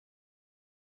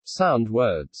Sound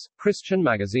Words, Christian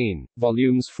Magazine,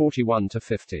 volumes 41 to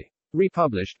 50.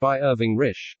 Republished by Irving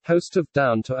Risch, host of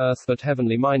Down to Earth but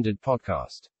Heavenly Minded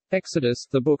podcast. Exodus,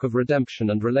 the Book of Redemption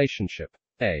and Relationship.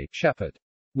 A. Shepherd.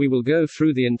 We will go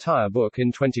through the entire book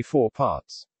in 24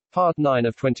 parts. Part 9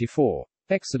 of 24.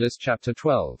 Exodus chapter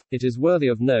 12. It is worthy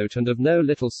of note and of no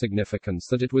little significance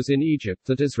that it was in Egypt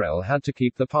that Israel had to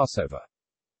keep the Passover.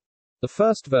 The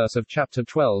first verse of chapter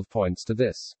 12 points to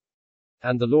this.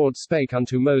 And the Lord spake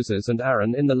unto Moses and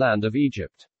Aaron in the land of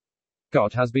Egypt.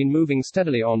 God has been moving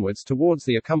steadily onwards towards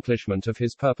the accomplishment of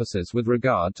his purposes with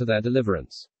regard to their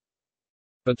deliverance.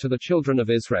 But to the children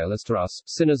of Israel as to us,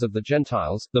 sinners of the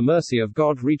Gentiles, the mercy of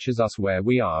God reaches us where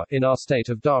we are, in our state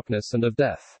of darkness and of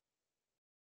death.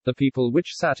 The people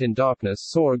which sat in darkness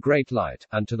saw a great light,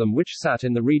 and to them which sat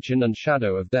in the region and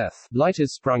shadow of death, light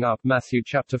is sprung up. Matthew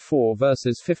chapter 4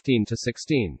 verses 15 to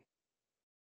 16.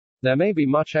 There may be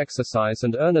much exercise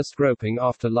and earnest groping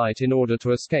after light in order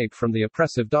to escape from the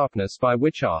oppressive darkness by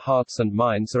which our hearts and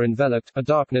minds are enveloped, a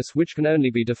darkness which can only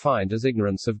be defined as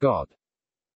ignorance of God.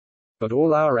 But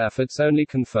all our efforts only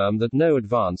confirm that no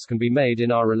advance can be made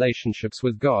in our relationships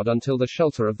with God until the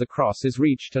shelter of the cross is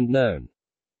reached and known.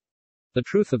 The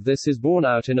truth of this is borne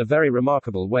out in a very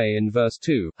remarkable way in verse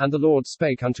 2, And the Lord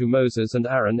spake unto Moses and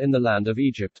Aaron in the land of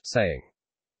Egypt, saying,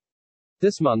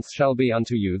 This month shall be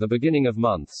unto you the beginning of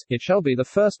months, it shall be the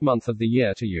first month of the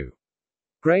year to you.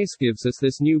 Grace gives us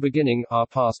this new beginning, our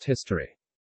past history.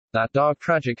 That dark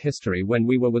tragic history when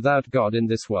we were without God in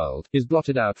this world, is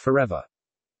blotted out forever.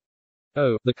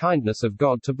 Oh, the kindness of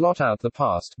God to blot out the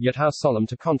past, yet how solemn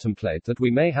to contemplate that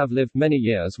we may have lived many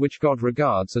years which God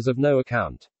regards as of no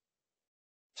account.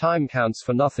 Time counts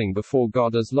for nothing before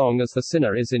God as long as the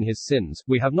sinner is in his sins.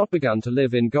 We have not begun to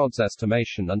live in God's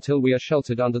estimation until we are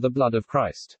sheltered under the blood of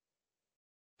Christ.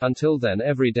 Until then,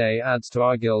 every day adds to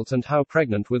our guilt, and how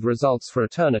pregnant with results for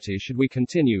eternity should we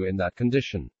continue in that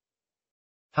condition.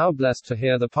 How blessed to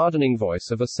hear the pardoning voice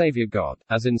of a Savior God,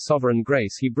 as in sovereign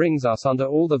grace he brings us under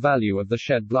all the value of the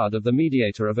shed blood of the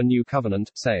mediator of a new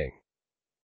covenant, saying,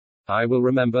 I will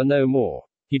remember no more.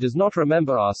 He does not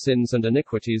remember our sins and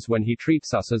iniquities when he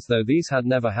treats us as though these had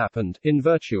never happened, in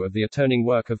virtue of the atoning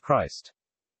work of Christ.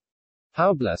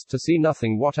 How blessed to see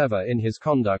nothing whatever in his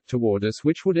conduct toward us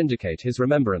which would indicate his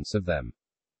remembrance of them.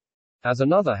 As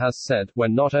another has said,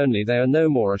 when not only they are no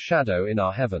more a shadow in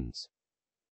our heavens,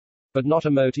 but not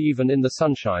a mote even in the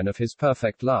sunshine of his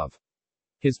perfect love.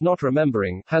 His not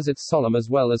remembering has its solemn as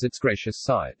well as its gracious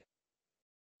side.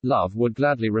 Love would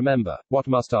gladly remember. What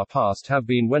must our past have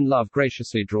been when love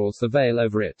graciously draws the veil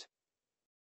over it?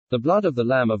 The blood of the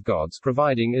Lamb of God's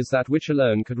providing is that which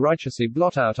alone could righteously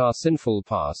blot out our sinful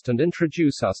past and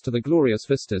introduce us to the glorious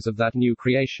vistas of that new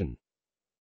creation.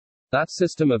 That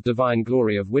system of divine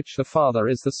glory of which the Father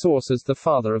is the source as the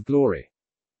Father of glory.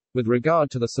 With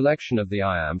regard to the selection of the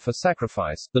I Am for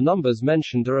sacrifice, the numbers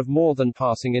mentioned are of more than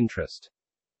passing interest.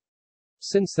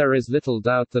 Since there is little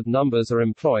doubt that numbers are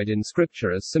employed in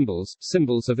Scripture as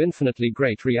symbols of infinitely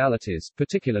great realities,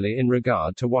 particularly in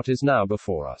regard to what is now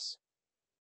before us.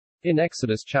 In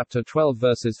Exodus chapter 12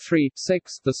 verses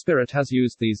 3-6, the Spirit has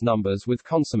used these numbers with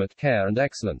consummate care and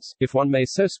excellence, if one may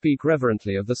so speak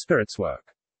reverently of the Spirit's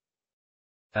work,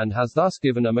 and has thus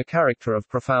given them a character of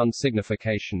profound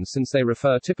signification, since they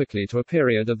refer typically to a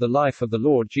period of the life of the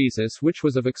Lord Jesus which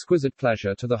was of exquisite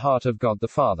pleasure to the heart of God the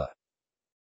Father.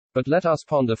 But let us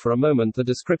ponder for a moment the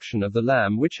description of the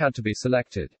Lamb which had to be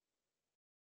selected.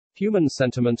 Human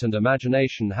sentiment and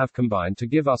imagination have combined to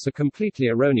give us a completely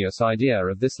erroneous idea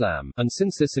of this Lamb, and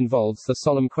since this involves the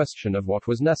solemn question of what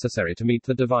was necessary to meet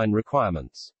the divine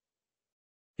requirements,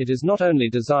 it is not only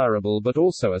desirable but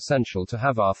also essential to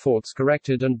have our thoughts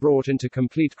corrected and brought into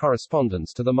complete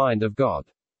correspondence to the mind of God.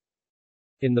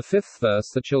 In the 5th verse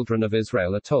the children of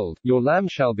Israel are told, Your lamb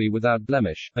shall be without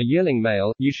blemish, a yearling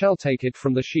male, ye shall take it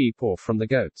from the sheep or from the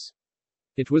goats.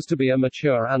 It was to be a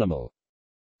mature animal.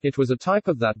 It was a type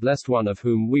of that blessed one of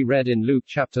whom we read in Luke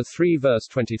chapter 3 verse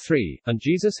 23, and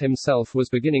Jesus himself was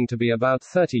beginning to be about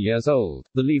 30 years old,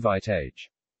 the Levite age.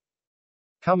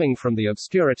 Coming from the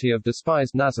obscurity of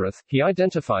despised Nazareth, he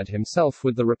identified himself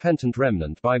with the repentant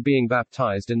remnant by being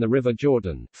baptized in the river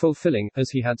Jordan, fulfilling,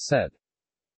 as he had said,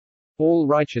 all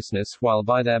righteousness, while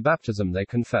by their baptism they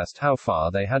confessed how far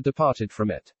they had departed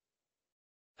from it.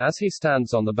 As he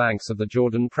stands on the banks of the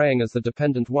Jordan praying as the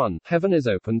dependent one, heaven is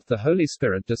opened, the Holy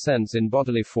Spirit descends in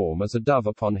bodily form as a dove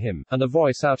upon him, and a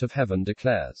voice out of heaven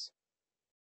declares,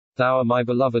 Thou art my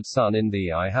beloved Son, in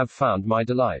thee I have found my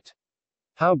delight.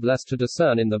 How blessed to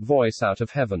discern in the voice out of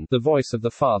heaven, the voice of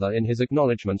the Father in his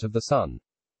acknowledgement of the Son.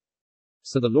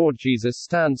 So the Lord Jesus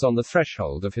stands on the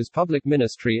threshold of his public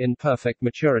ministry in perfect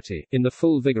maturity, in the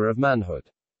full vigor of manhood.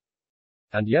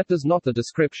 And yet does not the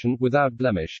description, without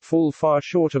blemish, fall far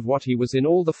short of what he was in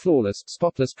all the flawless,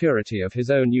 spotless purity of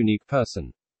his own unique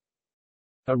person?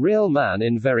 A real man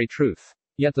in very truth.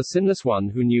 Yet the sinless one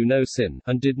who knew no sin,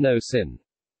 and did no sin.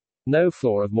 No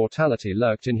flaw of mortality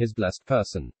lurked in his blessed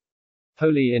person.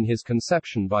 Holy in his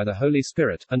conception by the Holy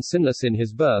Spirit, and sinless in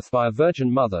his birth by a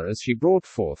virgin mother as she brought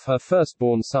forth her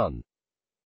firstborn son.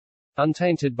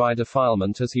 Untainted by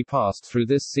defilement as he passed through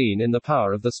this scene in the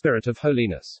power of the Spirit of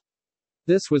holiness.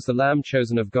 This was the Lamb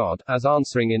chosen of God, as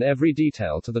answering in every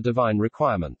detail to the divine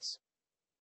requirements.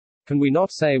 Can we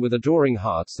not say with adoring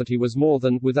hearts that he was more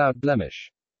than without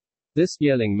blemish? This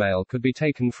yearling male could be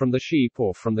taken from the sheep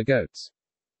or from the goats.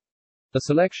 The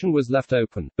selection was left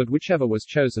open, but whichever was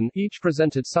chosen, each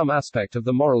presented some aspect of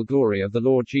the moral glory of the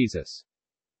Lord Jesus.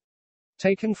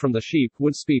 Taken from the sheep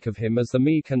would speak of him as the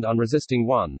meek and unresisting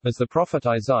one, as the prophet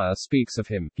Isaiah speaks of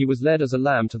him, he was led as a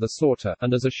lamb to the slaughter,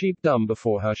 and as a sheep dumb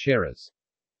before her shearers.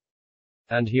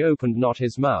 And he opened not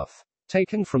his mouth.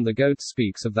 Taken from the goat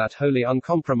speaks of that holy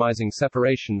uncompromising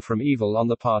separation from evil on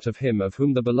the part of him of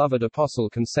whom the beloved apostle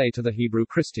can say to the Hebrew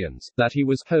Christians, that he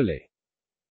was holy.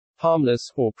 Harmless,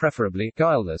 or preferably,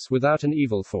 guileless without an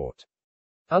evil thought.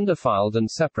 Undefiled and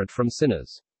separate from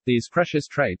sinners. These precious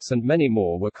traits and many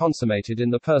more were consummated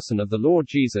in the person of the Lord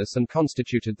Jesus and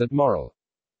constituted that moral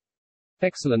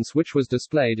excellence which was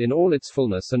displayed in all its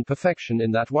fullness and perfection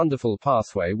in that wonderful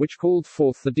pathway which called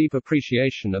forth the deep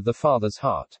appreciation of the Father's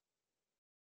heart.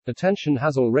 Attention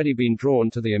has already been drawn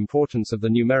to the importance of the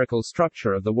numerical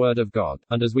structure of the Word of God,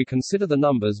 and as we consider the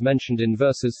numbers mentioned in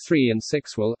verses 3 and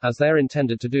 6 will, as they are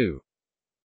intended to do,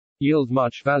 yield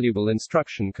much valuable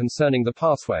instruction concerning the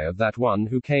pathway of that one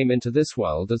who came into this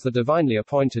world as the divinely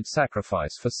appointed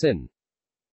sacrifice for sin.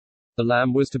 The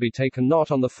lamb was to be taken not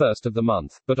on the 1st of the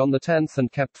month, but on the 10th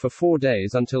and kept for 4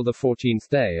 days until the 14th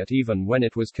day at even when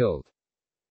it was killed.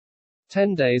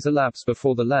 10 days elapse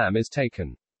before the lamb is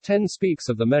taken. 10 speaks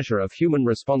of the measure of human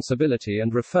responsibility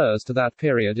and refers to that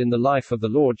period in the life of the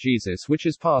Lord Jesus which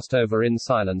is passed over in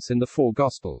silence in the 4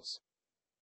 Gospels.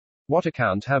 What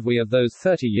account have we of those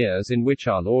 30 years in which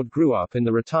our Lord grew up in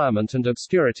the retirement and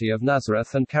obscurity of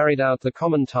Nazareth and carried out the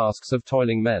common tasks of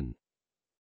toiling men?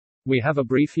 We have a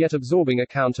brief yet absorbing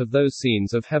account of those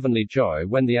scenes of heavenly joy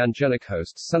when the angelic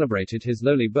hosts celebrated his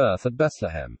lowly birth at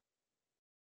Bethlehem.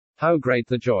 How great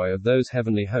the joy of those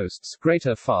heavenly hosts,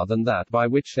 greater far than that by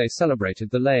which they celebrated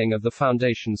the laying of the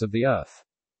foundations of the earth.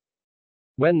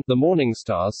 When the morning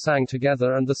stars sang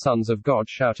together and the sons of God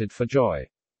shouted for joy.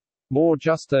 More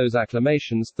just those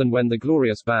acclamations than when the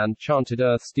glorious band chanted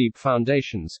earth's deep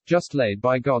foundations, just laid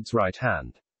by God's right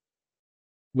hand.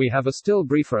 We have a still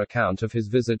briefer account of his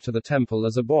visit to the temple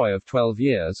as a boy of 12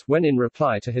 years, when in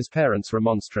reply to his parents'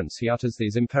 remonstrance he utters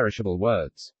these imperishable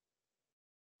words.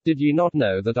 Did ye not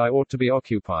know that I ought to be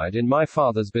occupied in my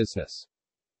Father's business?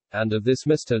 And of this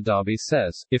Mr. Darby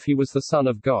says, if he was the Son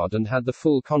of God and had the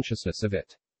full consciousness of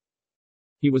it.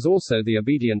 He was also the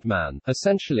obedient man,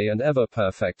 essentially and ever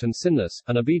perfect and sinless,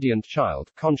 an obedient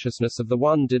child. Consciousness of the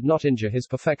one did not injure his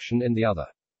perfection in the other.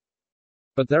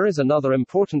 But there is another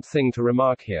important thing to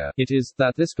remark here, it is,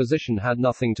 that this position had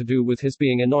nothing to do with his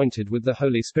being anointed with the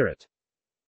Holy Spirit.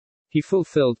 He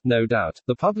fulfilled, no doubt,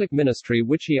 the public ministry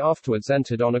which he afterwards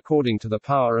entered on according to the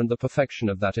power and the perfection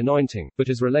of that anointing, but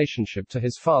his relationship to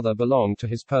his Father belonged to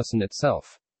his person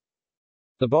itself.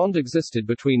 The bond existed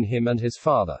between him and his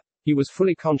Father. He was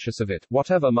fully conscious of it,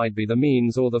 whatever might be the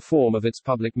means or the form of its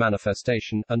public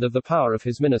manifestation, and of the power of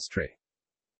his ministry.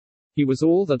 He was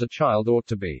all that a child ought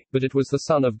to be, but it was the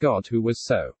Son of God who was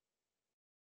so.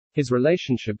 His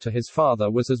relationship to his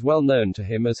father was as well known to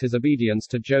him as his obedience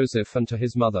to Joseph and to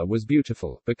his mother was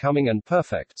beautiful, becoming and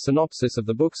perfect. Synopsis of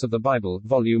the Books of the Bible,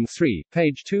 Volume 3,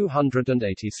 page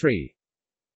 283.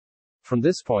 From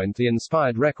this point the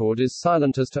inspired record is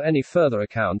silent as to any further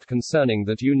account concerning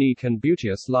that unique and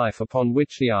beauteous life upon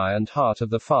which the eye and heart of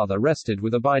the Father rested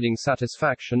with abiding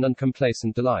satisfaction and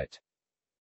complacent delight.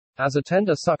 As a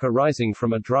tender sucker rising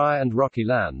from a dry and rocky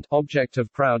land, object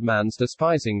of proud man's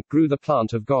despising, grew the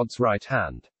plant of God's right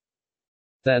hand.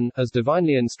 Then, as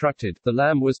divinely instructed, the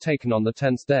lamb was taken on the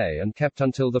 10th day and kept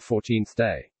until the 14th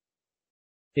day.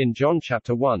 In John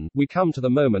chapter 1, we come to the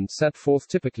moment set forth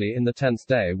typically in the 10th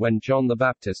day when John the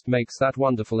Baptist makes that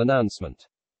wonderful announcement.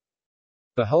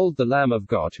 Behold the Lamb of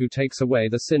God who takes away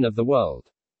the sin of the world.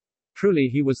 Truly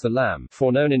he was the Lamb,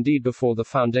 foreknown indeed before the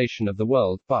foundation of the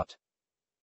world, but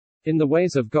in the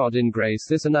ways of God in grace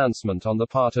this announcement on the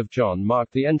part of John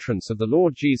marked the entrance of the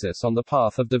Lord Jesus on the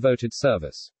path of devoted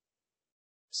service.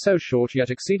 so short yet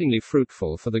exceedingly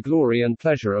fruitful for the glory and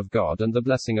pleasure of God and the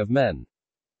blessing of men.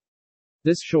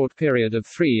 This short period of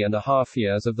 3.5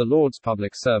 years of the Lord's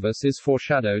public service is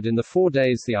foreshadowed in the 4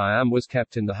 days the I Am was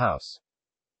kept in the house.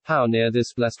 How near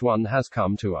this blessed one has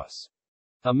come to us.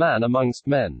 A man amongst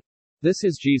men. This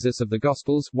is Jesus of the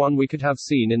Gospels, one we could have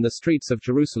seen in the streets of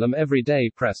Jerusalem every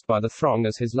day, pressed by the throng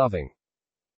as his loving,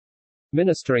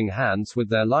 ministering hands with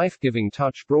their life-giving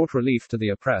touch brought relief to the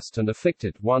oppressed and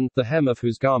afflicted one, the hem of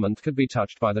whose garment could be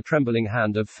touched by the trembling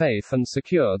hand of faith and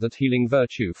secure that healing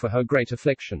virtue for her great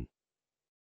affliction.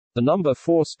 The number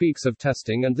 4 speaks of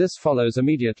testing, and this follows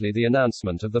immediately the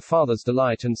announcement of the Father's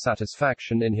delight and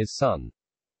satisfaction in his Son.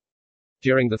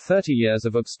 During the 30 years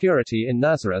of obscurity in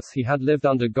Nazareth he had lived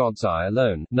under God's eye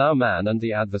alone. Now man and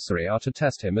the adversary are to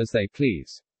test him as they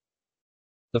please.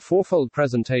 The fourfold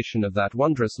presentation of that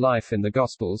wondrous life in the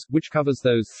Gospels, which covers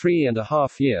those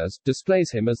 3.5 years, displays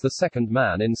him as the second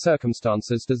man in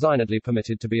circumstances designedly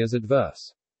permitted to be as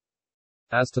adverse.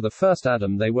 As to the first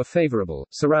Adam they were favorable,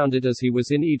 surrounded as he was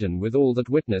in Eden with all that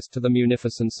witnessed to the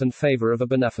munificence and favor of a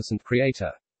beneficent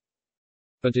Creator.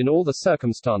 But in all the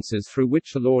circumstances through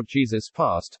which the Lord Jesus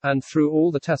passed, and through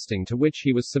all the testing to which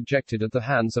he was subjected at the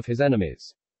hands of his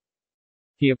enemies,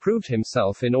 he approved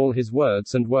himself in all his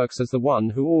words and works as the one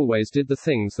who always did the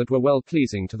things that were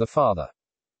well-pleasing to the Father.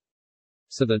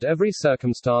 So that every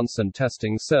circumstance and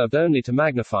testing served only to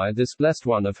magnify this blessed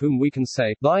one, of whom we can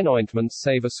say, "Thine ointments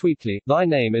savour sweetly, thy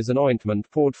name is an ointment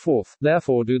poured forth,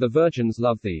 therefore do the virgins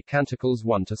love thee." Canticles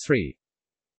 1-3.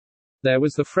 There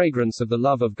was the fragrance of the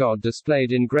love of God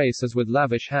displayed in grace, as with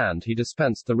lavish hand he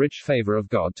dispensed the rich favor of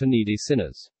God to needy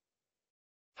sinners.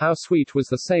 How sweet was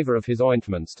the savor of his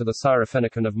ointments to the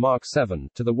Syrophonicon of Mark 7,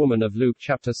 to the woman of Luke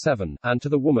chapter 7, and to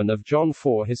the woman of John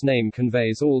 4. His name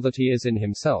conveys all that he is in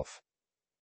himself.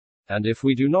 And if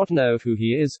we do not know who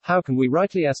he is, how can we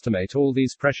rightly estimate all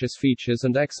these precious features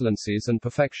and excellencies and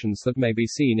perfections that may be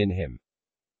seen in him?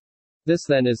 This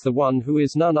then is the one who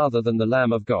is none other than the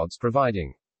Lamb of God's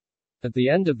providing. At the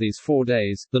end of these 4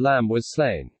 days, the Lamb was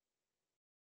slain.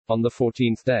 On the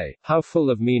 14th day. How full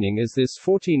of meaning is this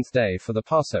 14th day for the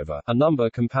Passover, a number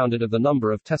compounded of the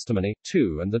number of testimony,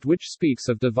 2, and that which speaks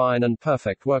of divine and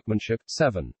perfect workmanship,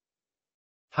 7.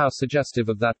 How suggestive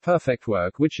of that perfect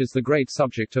work which is the great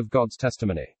subject of God's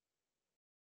testimony.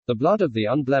 The blood of the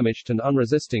unblemished and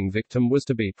unresisting victim was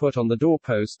to be put on the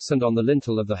doorposts and on the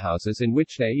lintel of the houses in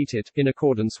which they eat it, in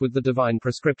accordance with the divine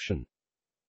prescription.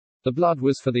 The blood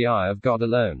was for the eye of God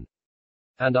alone.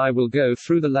 And I will go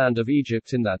through the land of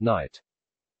Egypt in that night.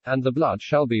 And the blood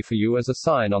shall be for you as a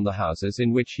sign on the houses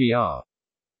in which ye are.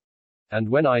 And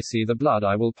when I see the blood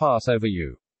I will pass over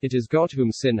you. It is God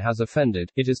whom sin has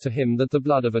offended, it is to him that the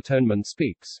blood of atonement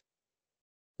speaks.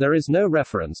 There is no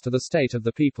reference to the state of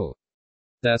the people.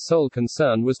 Their sole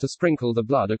concern was to sprinkle the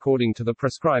blood according to the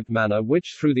prescribed manner,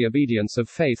 which through the obedience of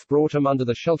faith brought them under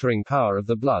the sheltering power of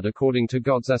the blood according to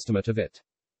God's estimate of it.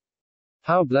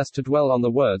 How blessed to dwell on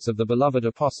the words of the beloved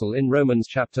apostle in Romans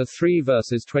chapter 3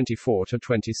 verses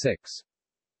 24-26.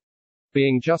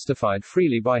 Being justified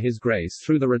freely by his grace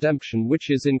through the redemption which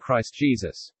is in Christ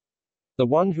Jesus, the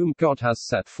one whom God has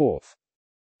set forth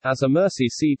as a mercy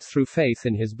seat through faith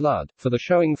in his blood, for the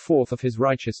showing forth of his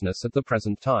righteousness at the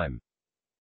present time,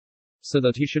 so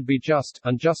that he should be just,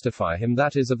 and justify him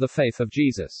that is of the faith of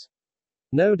Jesus.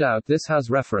 No doubt this has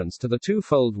reference to the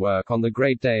twofold work on the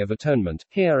great day of atonement,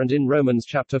 here and in Romans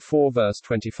chapter 4 verse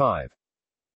 25.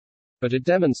 But it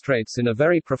demonstrates in a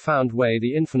very profound way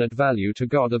the infinite value to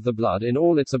God of the blood in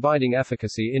all its abiding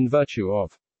efficacy, in virtue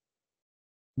of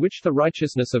which the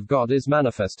righteousness of God is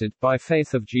manifested, by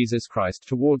faith of Jesus Christ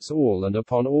towards all and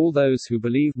upon all those who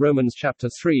believe. Romans chapter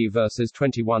 3 verses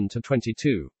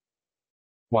 21-22.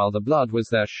 While the blood was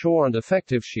their sure and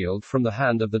effective shield from the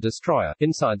hand of the destroyer,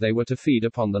 inside they were to feed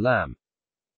upon the Lamb.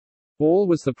 All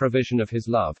was the provision of his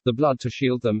love, the blood to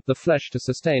shield them, the flesh to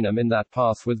sustain them in that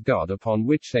path with God upon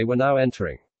which they were now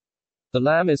entering. The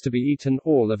Lamb is to be eaten,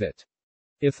 all of it.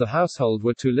 If the household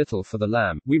were too little for the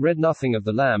Lamb, we read nothing of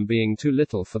the Lamb being too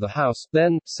little for the house.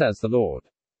 Then, says the Lord,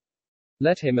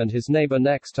 let him and his neighbor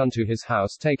next unto his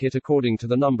house take it according to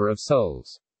the number of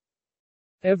souls.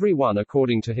 Every one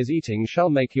according to his eating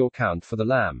shall make your count for the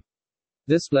Lamb.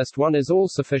 This blessed one is all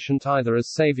sufficient either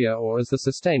as Savior or as the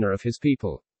sustainer of his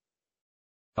people.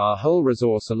 Our whole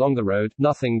resource along the road,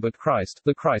 nothing but Christ,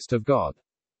 the Christ of God.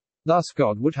 Thus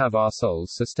God would have our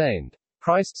souls sustained.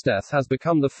 Christ's death has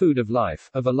become the food of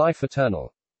life, of a life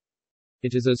eternal.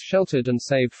 It is as sheltered and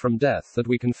saved from death that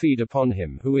we can feed upon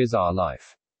him who is our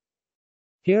life.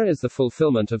 Here is the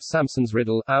fulfillment of Samson's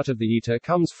riddle, out of the eater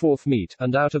comes forth meat,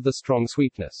 and out of the strong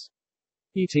sweetness.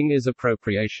 Eating is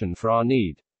appropriation for our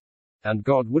need. And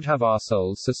God would have our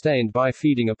souls sustained by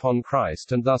feeding upon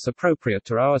Christ and thus appropriate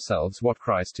to ourselves what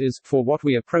Christ is, for what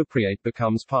we appropriate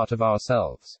becomes part of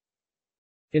ourselves.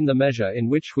 In the measure in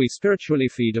which we spiritually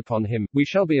feed upon him, we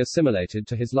shall be assimilated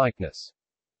to his likeness.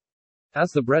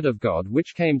 As the bread of God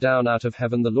which came down out of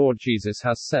heaven, the Lord Jesus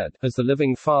has said, "As the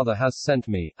living Father has sent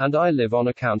me, and I live on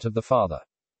account of the Father.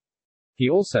 He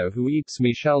also who eats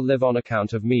me shall live on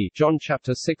account of me." John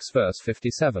chapter 6 verse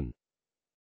 57.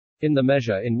 In the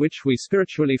measure in which we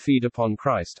spiritually feed upon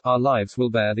Christ, our lives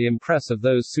will bear the impress of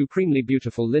those supremely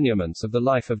beautiful lineaments of the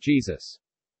life of Jesus.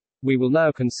 We will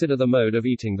now consider the mode of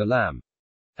eating the lamb.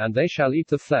 "And they shall eat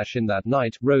the flesh in that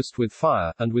night, roast with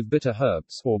fire, and with bitter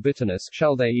herbs, or bitterness,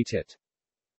 shall they eat it.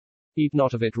 Eat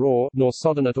not of it raw, nor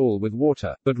sodden at all with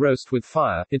water, but roast with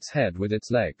fire, its head with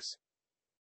its legs,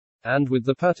 and with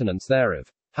the pertinence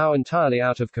thereof." How entirely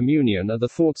out of communion are the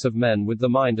thoughts of men with the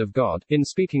mind of God, in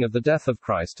speaking of the death of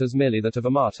Christ as merely that of a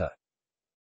martyr,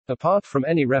 apart from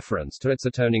any reference to its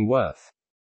atoning worth.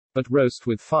 But roast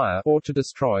with fire ought to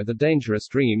destroy the dangerous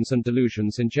dreams and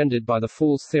delusions engendered by the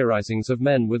false theorizings of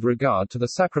men with regard to the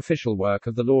sacrificial work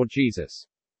of the Lord Jesus.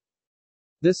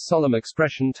 This solemn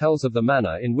expression tells of the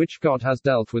manner in which God has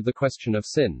dealt with the question of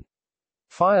sin.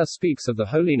 Fire speaks of the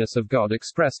holiness of God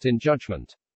expressed in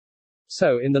judgment.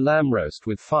 So in the lamb roast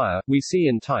with fire, we see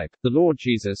in type, the Lord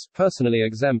Jesus, personally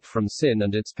exempt from sin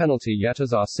and its penalty, yet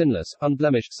as our sinless,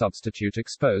 unblemished substitute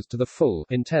exposed to the full,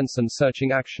 intense and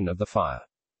searching action of the fire.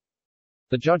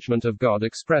 The judgment of God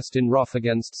expressed in wrath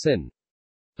against sin.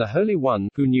 The Holy One,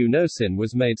 who knew no sin,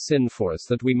 was made sin for us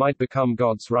that we might become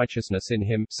God's righteousness in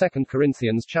him. 2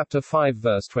 Corinthians chapter 5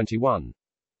 verse 21.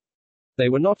 They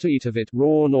were not to eat of it,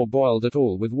 raw nor boiled at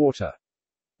all with water.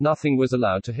 Nothing was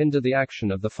allowed to hinder the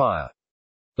action of the fire.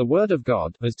 The Word of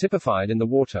God, as typified in the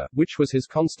water, which was his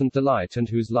constant delight and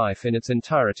whose life in its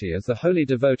entirety as the wholly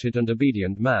devoted and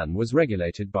obedient man was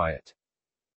regulated by it,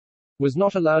 was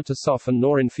not allowed to soften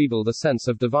nor enfeeble the sense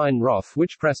of divine wrath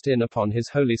which pressed in upon his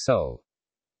holy soul.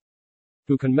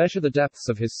 Who can measure the depths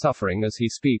of his suffering as he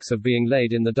speaks of being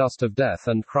laid in the dust of death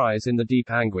and cries in the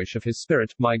deep anguish of his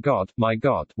spirit, my God,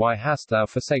 why hast thou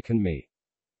forsaken me?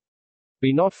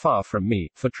 Be not far from me,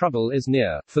 for trouble is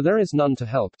near, for there is none to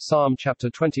help." Psalm chapter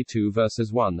 22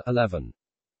 verses 1-11.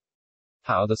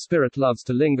 How the Spirit loves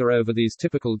to linger over these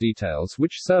typical details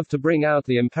which serve to bring out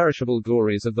the imperishable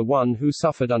glories of the one who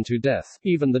suffered unto death,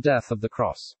 even the death of the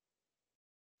cross.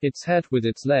 Its head, with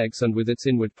its legs and with its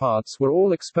inward parts, were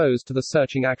all exposed to the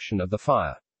searching action of the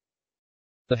fire.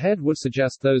 The head would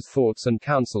suggest those thoughts and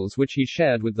counsels which he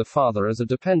shared with the Father as a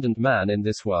dependent man in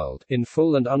this world, in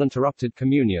full and uninterrupted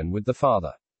communion with the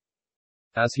Father.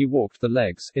 As he walked, the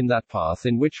legs, in that path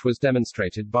in which was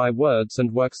demonstrated by words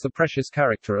and works the precious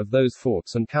character of those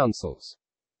thoughts and counsels,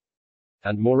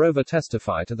 and moreover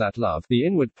testify to that love, the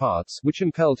inward parts, which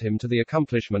impelled him to the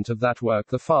accomplishment of that work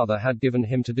the Father had given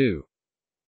him to do.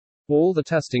 All the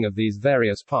testing of these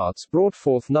various parts brought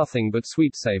forth nothing but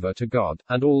sweet savor to God,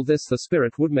 and all this the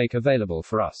Spirit would make available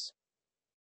for us,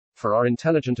 for our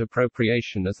intelligent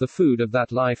appropriation as the food of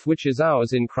that life which is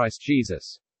ours in Christ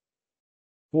Jesus.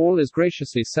 All is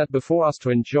graciously set before us to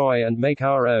enjoy and make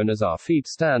our own as our feet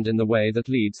stand in the way that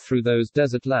leads through those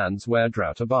desert lands where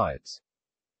drought abides.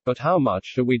 But how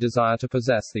much do we desire to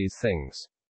possess these things?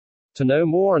 To know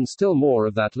more and still more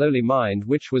of that lowly mind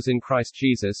which was in Christ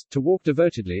Jesus, to walk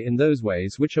devotedly in those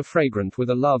ways which are fragrant with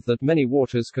a love that many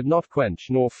waters could not quench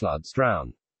nor floods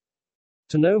drown.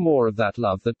 To know more of that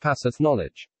love that passeth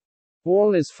knowledge.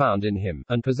 All is found in him,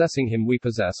 and possessing him we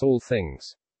possess all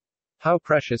things. How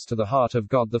precious to the heart of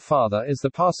God the Father is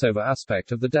the Passover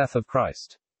aspect of the death of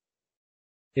Christ.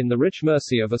 In the rich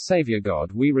mercy of a Savior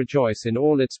God we rejoice in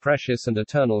all its precious and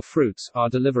eternal fruits, our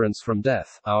deliverance from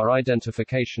death, our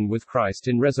identification with Christ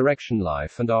in resurrection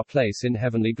life, and our place in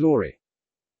heavenly glory.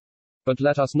 But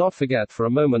let us not forget for a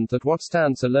moment that what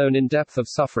stands alone in depth of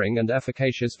suffering and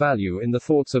efficacious value in the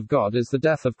thoughts of God is the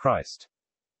death of Christ.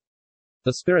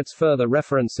 The Spirit's further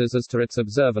references as to its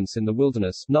observance in the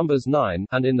wilderness, Numbers 9,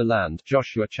 and in the land,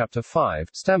 Joshua chapter 5,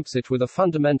 stamps it with a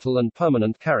fundamental and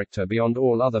permanent character beyond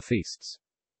all other feasts.